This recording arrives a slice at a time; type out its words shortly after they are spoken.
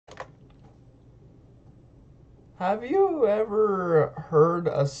Have you ever heard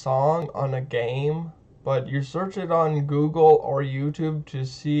a song on a game, but you search it on Google or YouTube to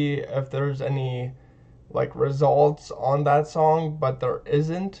see if there's any results on that song, but there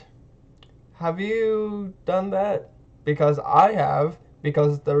isn't? Have you done that? Because I have,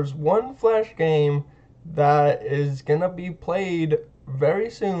 because there's one Flash game that is gonna be played very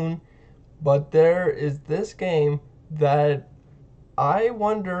soon, but there is this game that I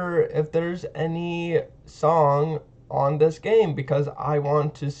wonder if there's any song on this game because I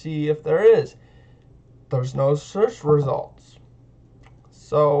want to see if there is. There's no search results.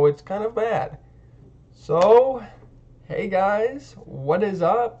 So it's kind of bad. So, hey guys, what is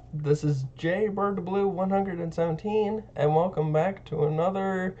up? This is JBirdBlue117 and welcome back to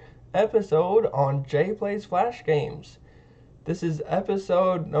another episode on Jay Plays Flash Games. This is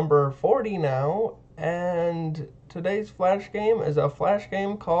episode number 40 now, and today's Flash game is a Flash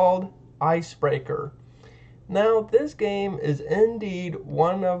game called Icebreaker. Now, this game is indeed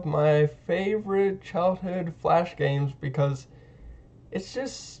one of my favorite childhood Flash games because it's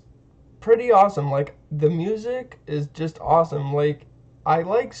just pretty awesome. The music is just awesome. I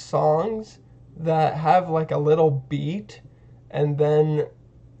like songs that have a little beat, and then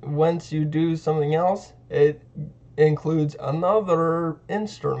once you do something else, it includes another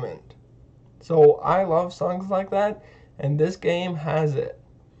instrument. So I love songs like that, and this game has it.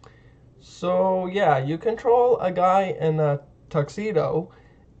 So yeah, you control a guy in a tuxedo,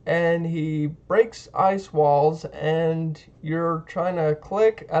 and he breaks ice walls, and you're trying to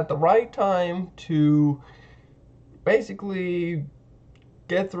click at the right time to basically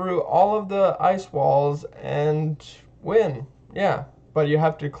get through all of the ice walls and win. Yeah, but you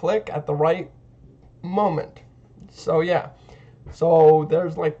have to click at the right moment. So yeah, so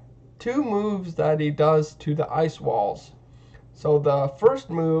there's two moves that he does to the ice walls. So the first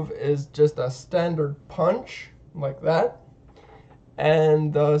move is just a standard punch like that,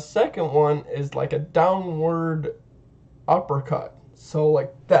 and the second one is like a downward uppercut, so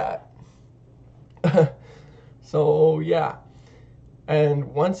like that. So yeah,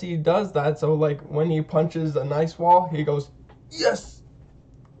 and once he does that, so when he punches an ice wall, he goes yes,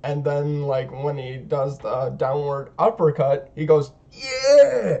 and then when he does the downward uppercut, he goes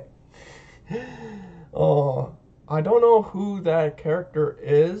yeah. Oh, I don't know who that character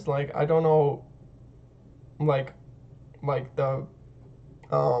is. I don't know, like the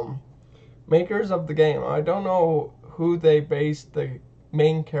makers of the game. I don't know who they based the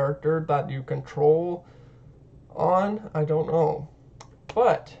main character that you control on. I don't know.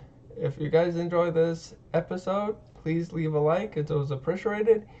 But if you guys enjoy this episode, please leave a like. It was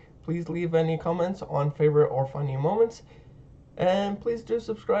appreciated. Please leave any comments on favorite or funny moments. And please do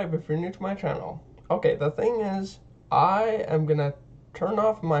subscribe if you're new to my channel. Okay, the thing is, I am gonna turn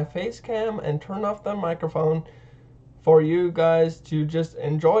off my face cam and turn off the microphone for you guys to just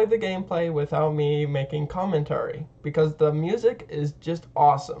enjoy the gameplay without me making commentary, because the music is just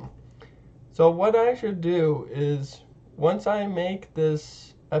awesome. So what I should do is, once I make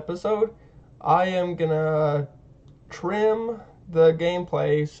this episode, I am gonna trim the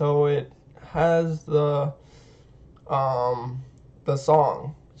gameplay so it has the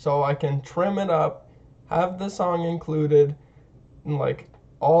song, so I can trim it up, have the song included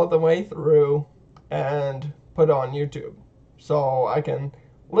all the way through, and put it on YouTube so I can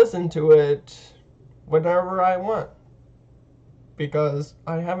listen to it whenever I want, because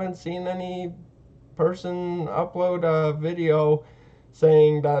I haven't seen any person upload a video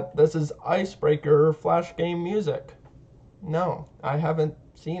saying that this is Icebreaker Flash game music. No, I haven't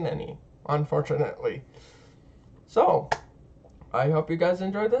seen any, unfortunately. So I hope you guys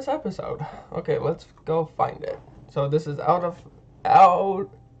enjoyed this episode. Okay, let's go find it. So this is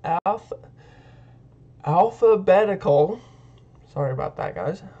alphabetical. Sorry about that,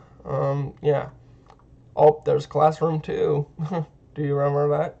 guys. Yeah. Oh, there's classroom 2. Do you remember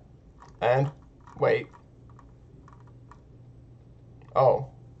that? And wait. Oh.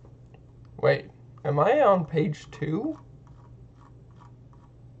 Wait. Am I on page 2?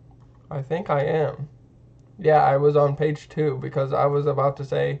 I think I am. Yeah, I was on page 2 because I was about to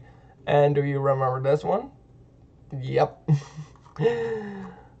say, and do you remember this one? Yep.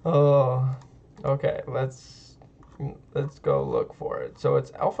 Oh, okay, let's go look for it. So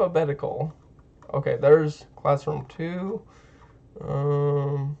it's alphabetical. Okay, there's classroom 2.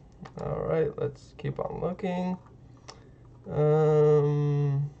 All right, let's keep on looking.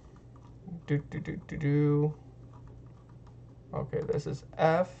 Okay, this is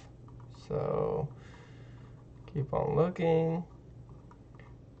F. So keep on looking.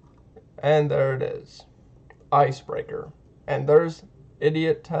 And there it is. Icebreaker. And there's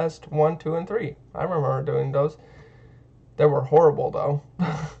Idiot Test 1, 2, and 3. I remember doing those. They were horrible though.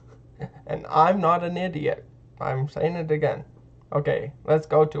 And I'm not an idiot. I'm saying it again. Okay, let's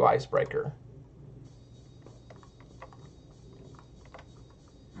go to Icebreaker.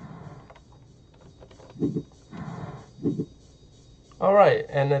 Alright,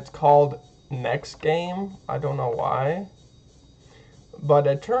 and it's called Next Game. I don't know why. But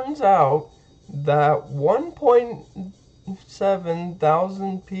it turns out that 1.7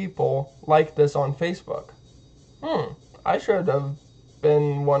 thousand people like this on Facebook. I should have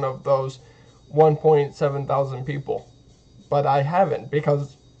been one of those 1.7 thousand people. But I haven't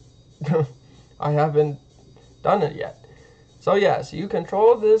because I haven't done it yet. So yes, you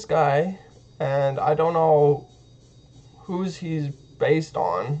control this guy, and I don't know who's he's based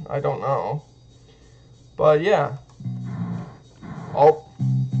on. I don't know. But yeah. Oh.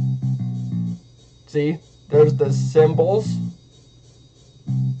 See, there's the cymbals.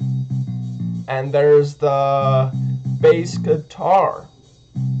 And there's the bass guitar.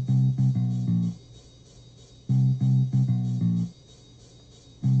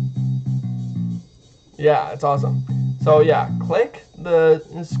 Yeah, it's awesome. So yeah, click the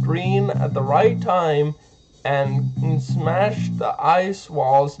screen at the right time and smash the ice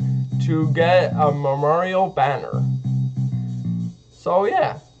walls to get a memorial banner. So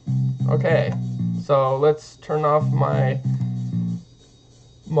yeah, okay. So let's turn off my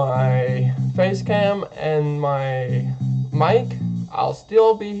face cam and my mic. I'll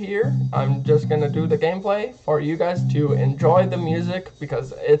still be here. I'm just gonna do the gameplay for you guys to enjoy the music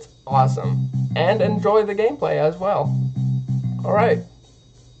because it's awesome. And enjoy the gameplay as well. Alright.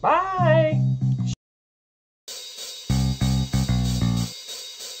 Bye!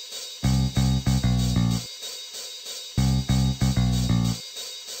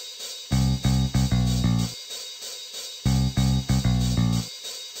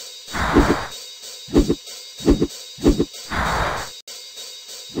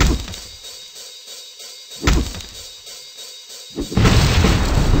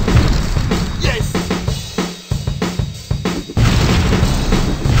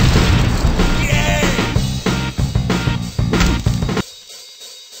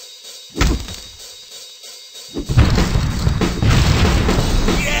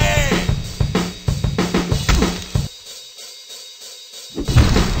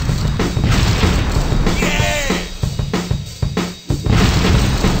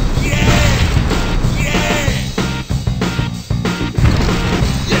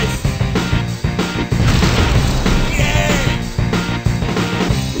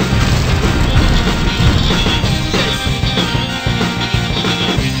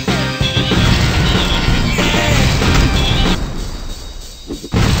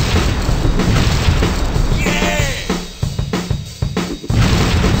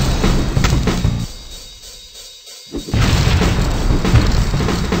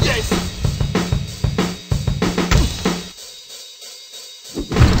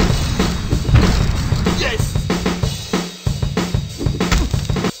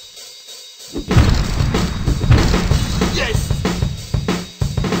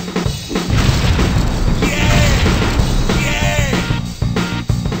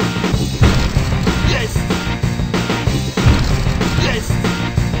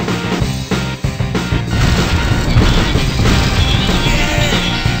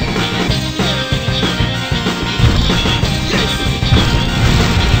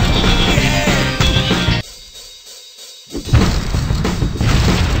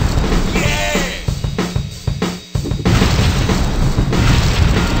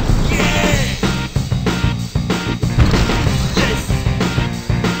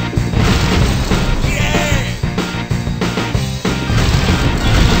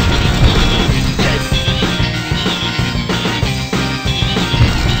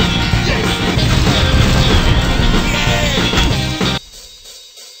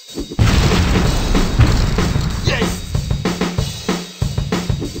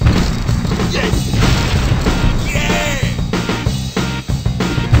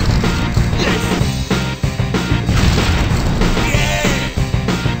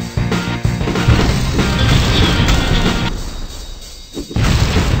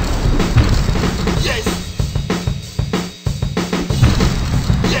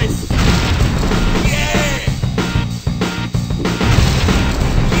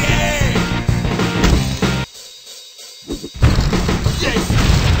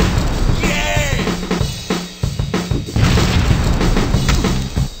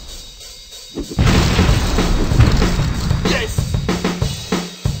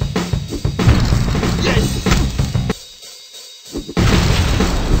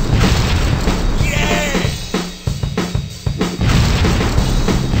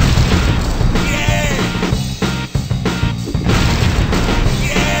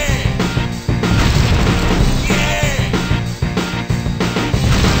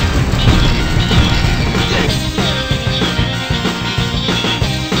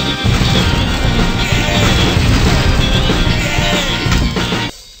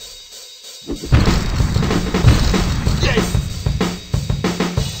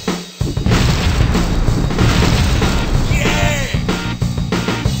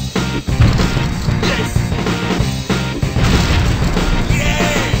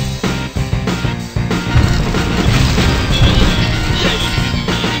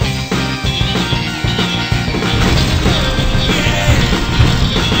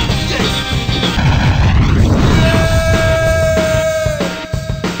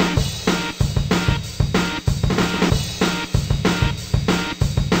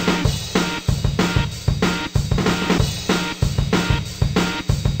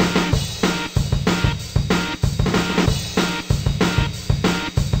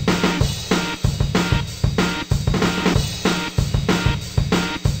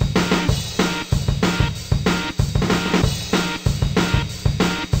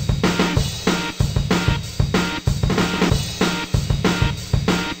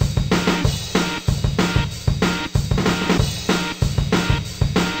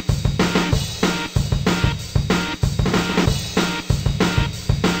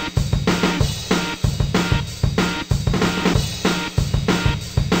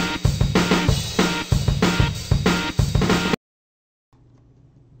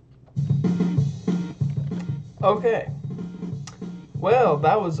 Okay. Well,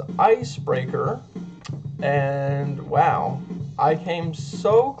 that was Icebreaker. And wow, I came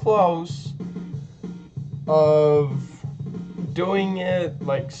so close of doing it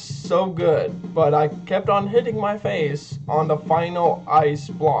like so good, but I kept on hitting my face on the final ice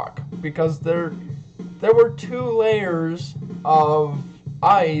block because there were 2 layers of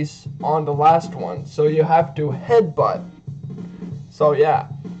ice on the last one, so you have to headbutt. So yeah,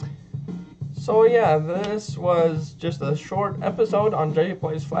 this was just a short episode on Jay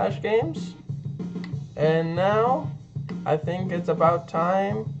Plays Flash Games, and now I think it's about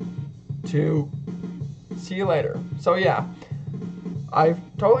time to see you later. So yeah, I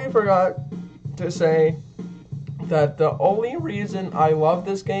totally forgot to say that the only reason I love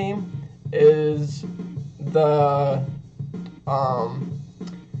this game is the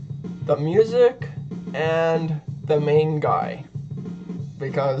music and the main guy,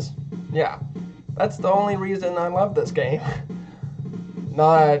 because yeah, that's the only reason I love this game.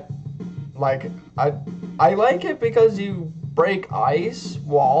 Not like I like it because you break ice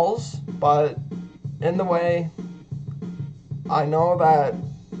walls, but in the way, I know that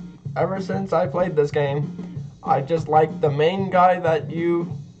ever since I played this game, I just like the main guy that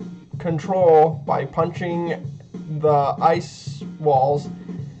you control by punching the ice walls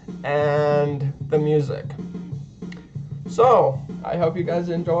and the music. So, I hope you guys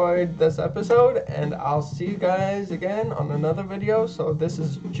enjoyed this episode, and I'll see you guys again on another video. So this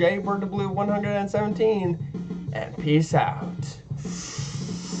is JBirdTheBlue 117, and peace out.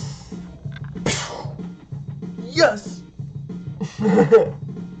 Yes!